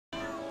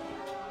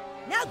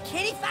No,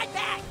 kitty, fight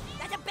back!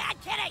 That's a bad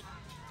kitty!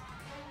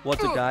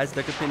 What's up, guys?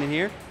 Duck Opinion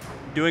here.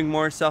 Doing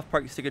more South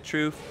Park Stick of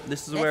Truth.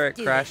 This is where it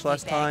crashed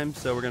last time,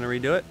 so we're going to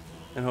redo it.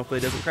 And hopefully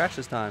it doesn't crash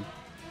this time.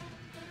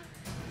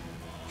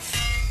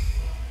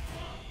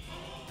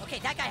 Okay,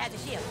 that guy has a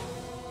shield.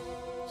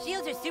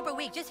 Shields are super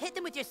weak. Just hit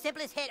them with your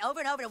simplest hit over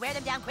and over to wear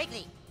them down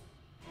quickly.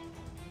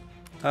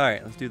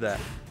 Alright, let's do that.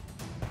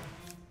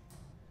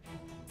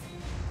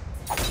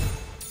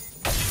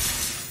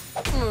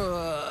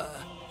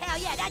 Hell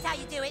yeah, that's how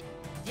you do it.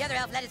 The other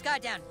elf let his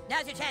guard down.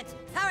 Now's your chance.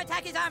 Power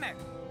attack his armor.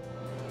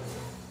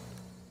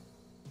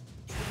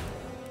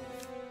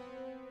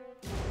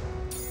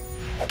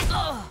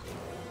 Oh,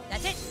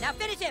 that's it. Now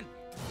finish him.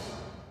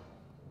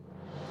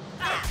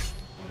 Ah.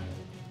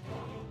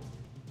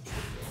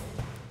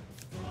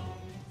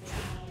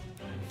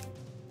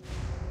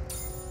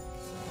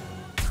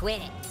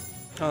 Quit it.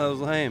 Oh, that was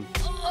lame.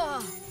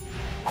 Oh.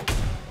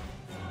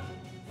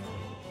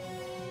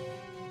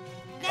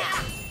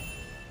 Now.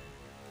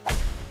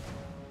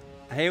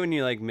 I hate when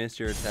you like miss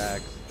your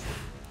attacks.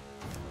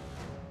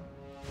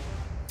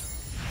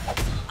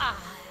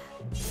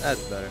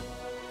 That's better.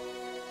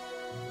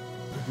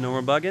 No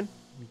more bugging?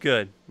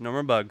 Good. No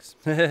more bugs.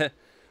 I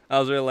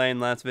was really lame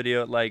last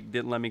video. It like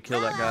didn't let me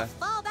kill that guy.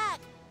 Fall back!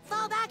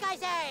 Fall back, I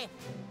say!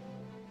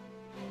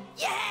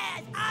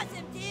 Yes!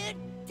 Awesome, dude!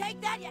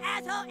 Take that, you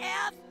asshole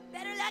elves!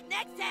 Better luck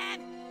next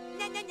time!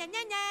 Na na na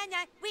na na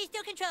na! We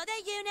still control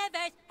the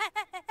universe!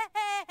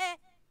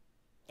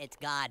 It's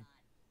gone.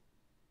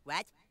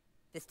 What?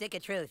 The stick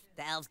of truth.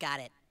 The elves got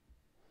it.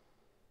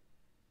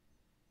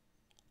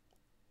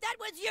 That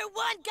was your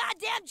one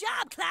goddamn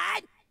job,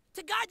 Clyde!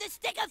 To guard the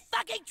stick of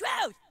fucking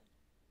truth!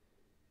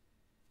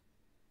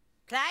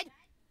 Clyde,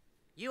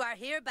 you are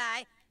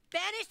hereby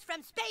banished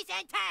from space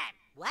and time!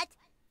 What?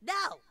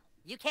 No!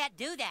 You can't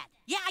do that.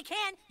 Yeah, I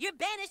can! You're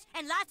banished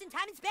and lost in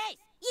time and space!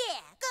 Yeah,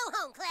 go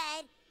home,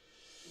 Clyde!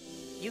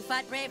 You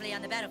fought bravely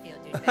on the battlefield,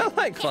 douchebag. I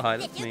like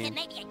Clyde, that's You mean. can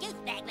make me a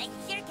douchebag, but you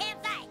sure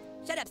can't fight!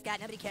 Shut up, Scott.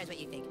 Nobody cares what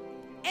you think.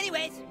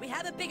 Anyways, we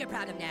have a bigger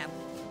problem now.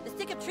 The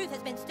stick of truth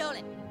has been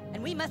stolen,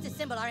 and we must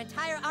assemble our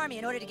entire army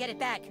in order to get it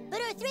back.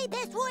 But our 3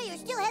 best warriors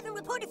still haven't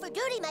reported for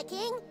duty, my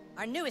king.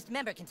 Our newest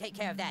member can take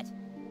care of that.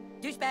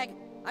 Douchebag,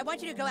 I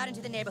want you to go out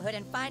into the neighborhood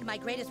and find my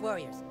greatest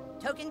warriors,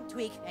 Token,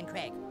 Tweak, and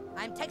Craig.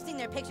 I'm texting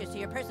their pictures to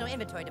your personal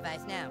inventory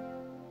device now.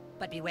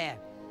 But beware.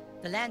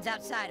 The lands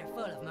outside are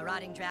full of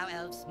marauding drow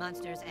elves,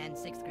 monsters, and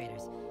 6th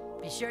graders.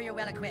 Be sure you're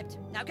well equipped.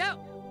 Now go!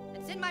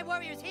 And send my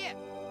warriors here!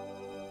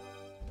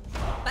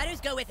 Butters,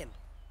 go with him.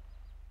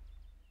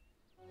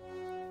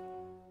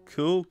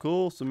 Cool,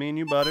 cool. So me and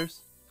you,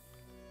 Butters.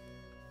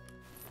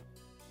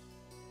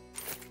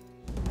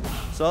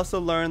 So also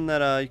learned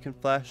that you can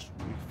fast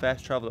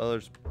travel to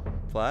others'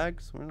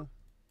 flags. Where?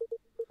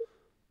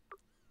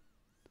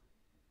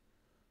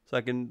 So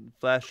I can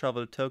flash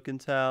travel to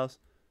Token's house,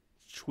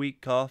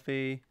 Tweak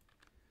Coffee.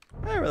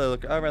 I'd rather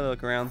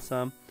look around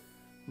some.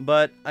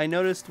 But I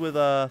noticed with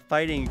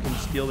fighting, you can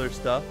steal their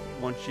stuff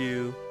once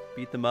you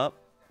beat them up.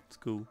 It's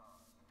cool.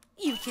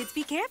 You kids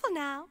be careful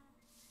now.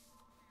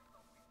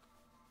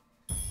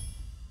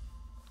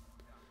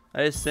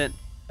 I just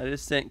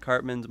sent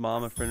Cartman's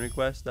mom a friend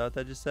request. Is that what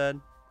I just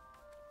said?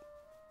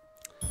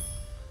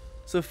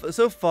 So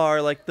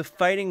far, like, the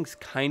fighting's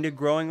kind of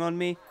growing on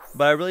me,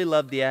 but I really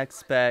love the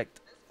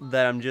aspect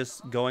that I'm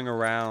just going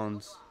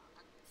around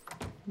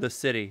the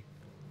city.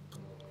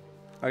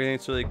 I think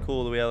it's really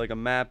cool that we have like a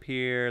map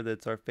here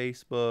that's our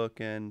Facebook,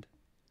 and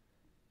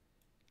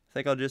I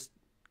think I'll just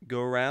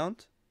go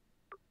around,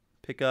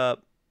 pick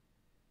up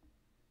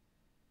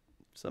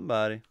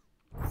somebody.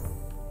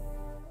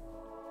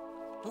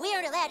 We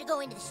aren't allowed to go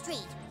into the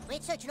street.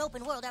 It's such an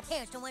open world, our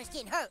parents don't want us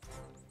getting hurt.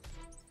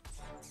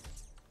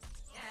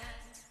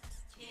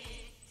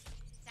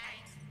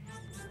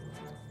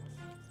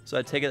 So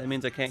I take it that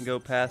means I can't go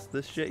past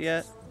this shit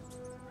yet?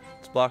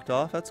 It's blocked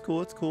off? That's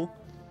cool, it's cool.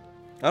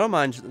 I don't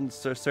mind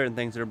certain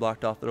things that are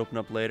blocked off that open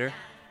up later.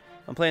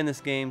 I'm playing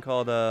this game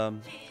called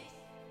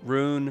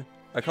Rune.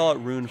 I call it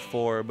Rune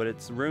 4, but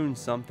it's Rune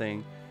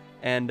something.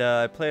 And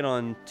I play it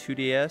on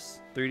 2DS,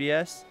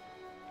 3DS.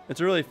 It's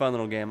a really fun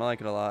little game. I like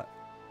it a lot.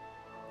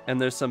 And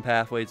there's some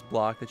pathways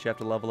blocked that you have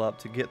to level up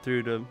to get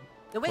through to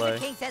The play. Wizard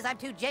King says I'm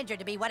too ginger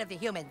to be one of the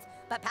humans,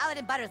 but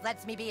Paladin Butters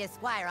lets me be his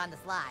squire on the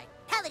sly.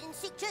 Paladins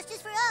seek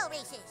justice for all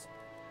races.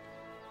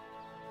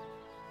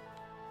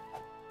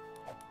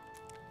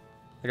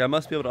 Like, I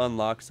must be able to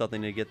unlock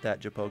something to get that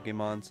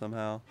Pokemon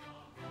somehow.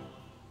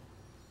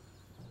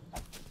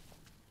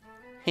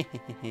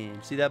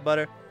 See that,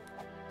 Butter?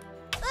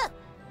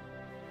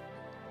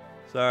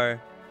 Sorry.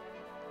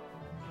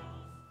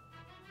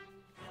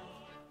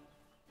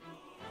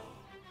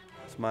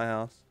 It's my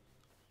house.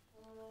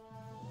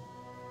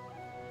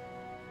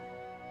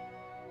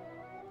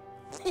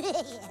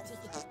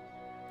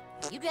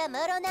 You got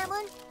mud on that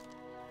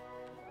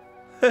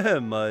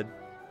one? Mud.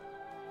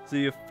 So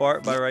you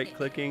fart by right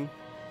clicking,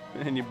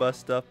 and you bust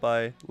stuff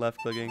by left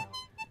clicking.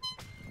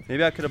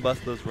 Maybe I could have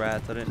busted those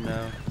rats, I didn't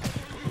know.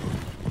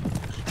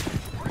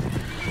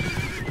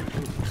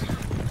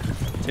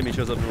 Timmy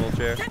shows up in a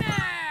wheelchair.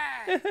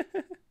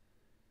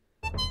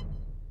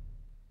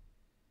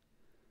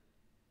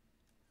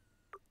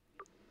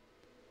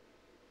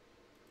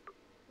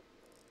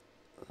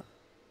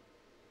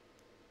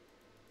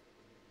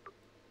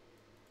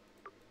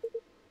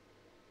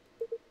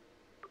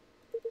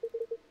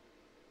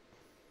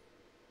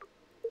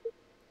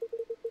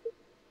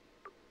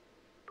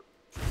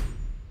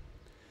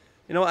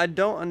 You know, I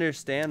don't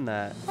understand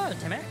that. Hello,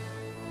 Timmy.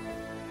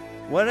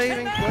 What did I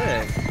even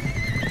click?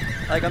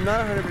 Like, I'm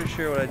not 100%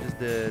 sure what I just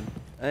did.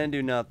 I didn't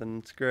do nothing.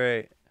 It's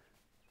great.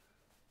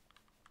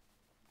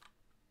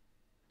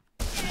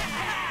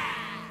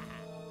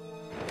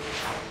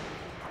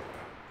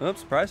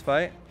 Oops, prize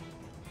fight.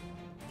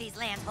 These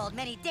lands hold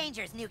many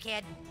dangers, new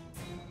kid.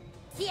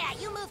 Yeah,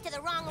 you moved to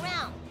the wrong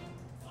realm.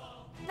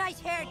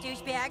 Nice hair,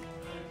 douchebag.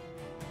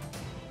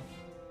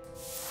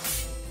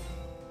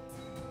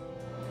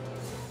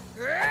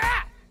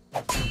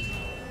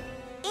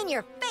 In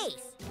your face.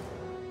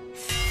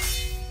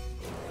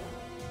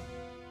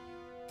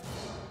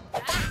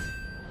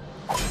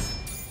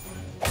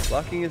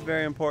 Blocking is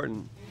very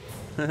important.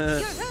 You're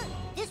hurt.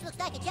 This looks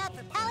like a job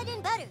for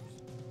Paladin Butters.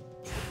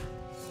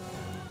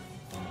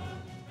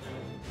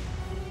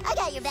 I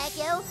got your back,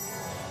 yo.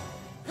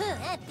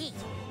 I'm beat.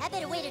 I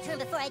better wait a turn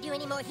before I do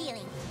any more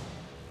healing.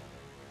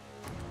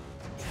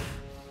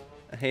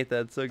 I hate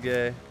that. It's so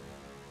gay.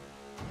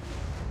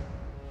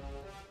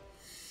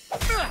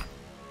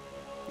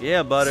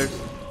 Yeah, Butters.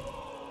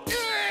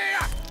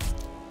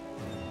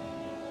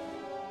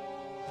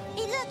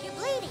 Hey, look, you're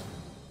bleeding.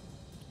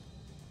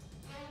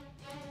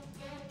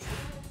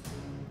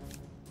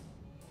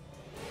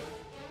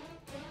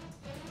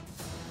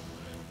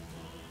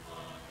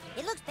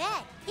 It looks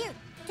bad. Here,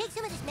 take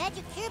some of this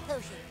magic cure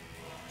potion.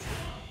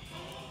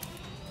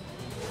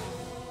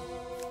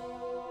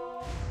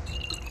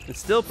 It's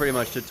still pretty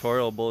much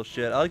tutorial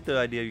bullshit. I like the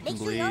idea you can Make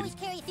sure bleed. you always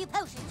carry a few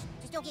potions.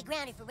 Just don't get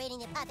grounded for raiding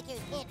the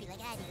apothecary's pantry like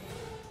I did.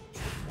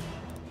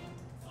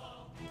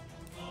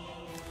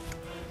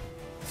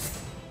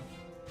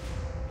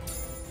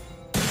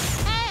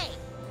 Hey!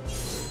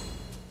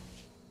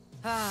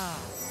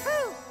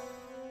 Whew.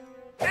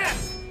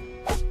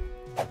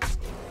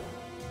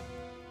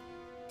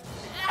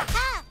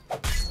 Ah!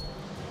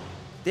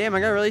 Damn,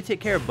 I gotta really take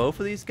care of both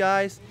of these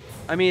guys?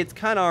 I mean, it's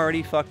kind of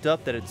already fucked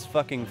up that it's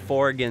fucking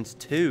 4 against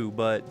 2,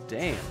 but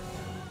damn.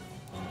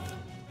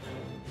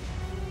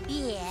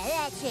 Yeah,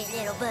 that's it,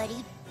 little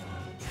buddy.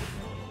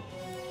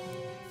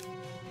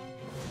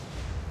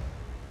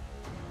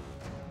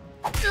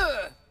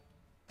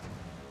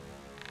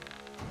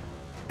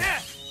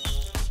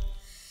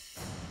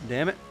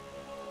 Damn it.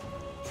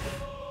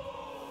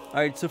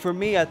 Alright, so for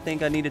me, I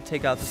think I need to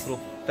take out this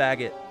little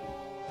faggot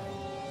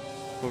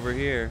over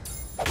here.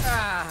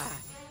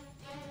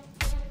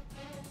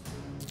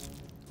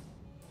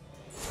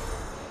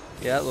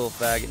 Yeah, that little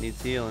faggot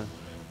needs healing.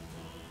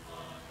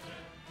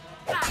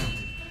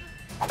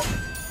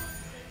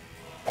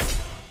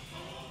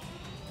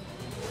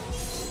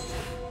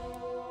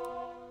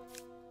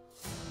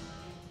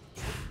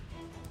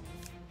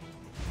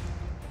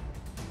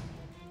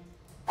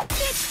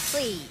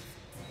 Please.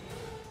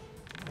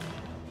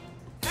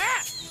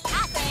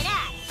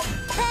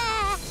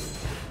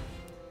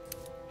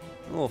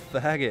 Little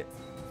faggot.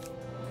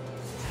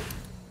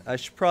 I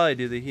should probably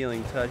do the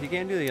healing touch. You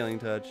can't do the healing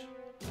touch.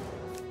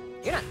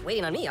 You're not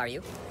waiting on me, are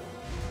you?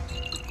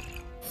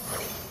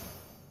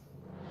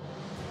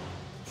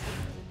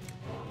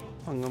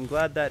 I'm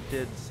glad that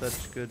did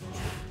such good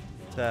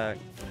attack.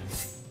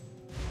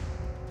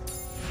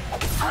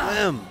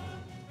 Bam!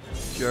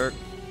 Jerk.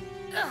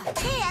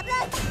 Hey, I'm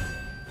not...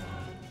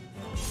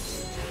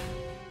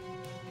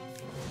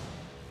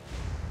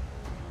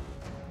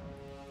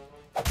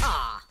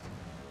 Ah.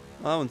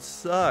 Oh, that one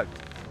sucked.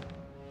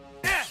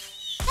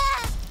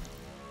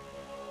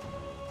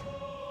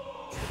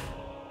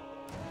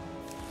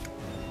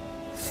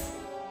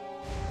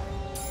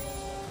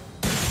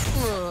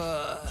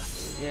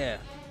 Yeah.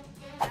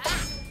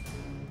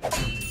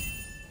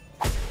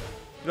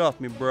 Get off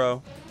me,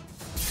 bro.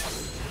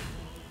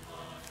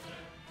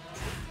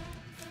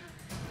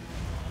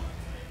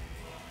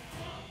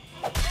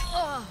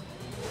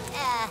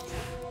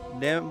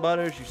 Damn it,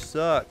 Butters, you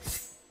suck.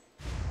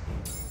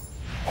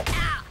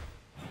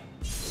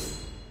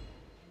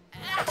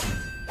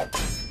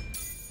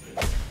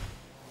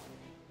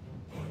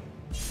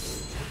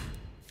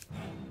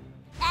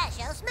 I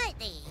shall smite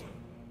thee.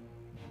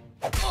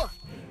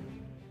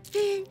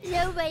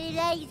 Nobody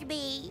likes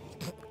me.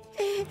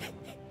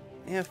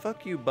 Yeah,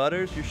 fuck you,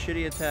 Butters. Your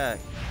shitty attack.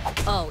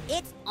 Oh,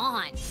 it's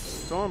on.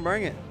 Someone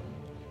bring it.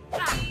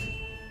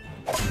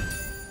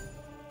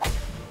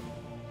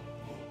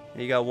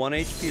 You got 1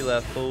 HP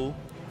left, fool.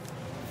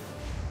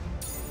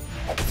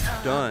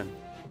 Done.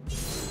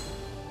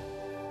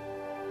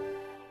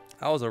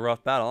 That was a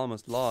rough battle. I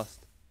almost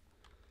lost.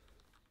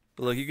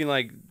 But look, you can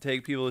like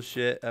take people's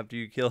shit after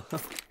you kill them.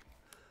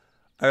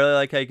 I really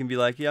like how you can be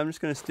like, yeah, I'm just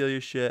gonna steal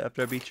your shit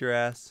after I beat your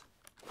ass.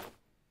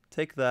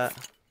 Take that.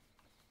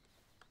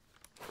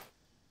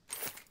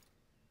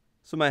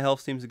 So my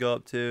health seems to go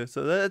up too.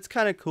 So that's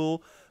kind of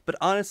cool. But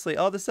honestly,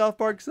 oh, the South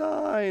Park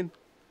sign.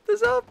 The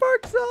South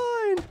Park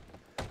sign.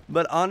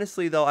 But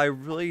honestly, though, I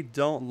really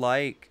don't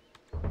like...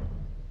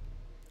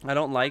 I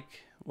don't like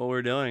what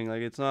we're doing.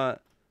 Like, it's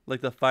not...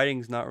 Like, the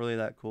fighting's not really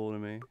that cool to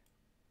me.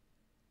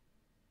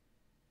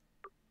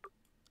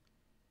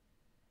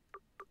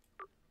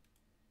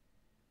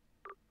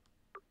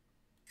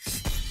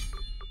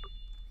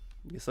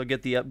 Guess I'll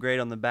get the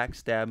upgrade on the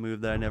backstab move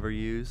that I never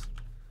use.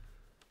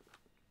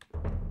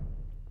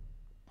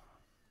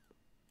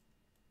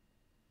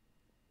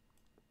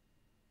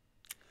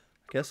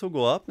 Guess we'll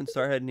go up and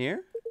start heading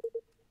here.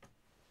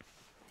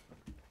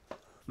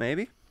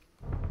 Maybe.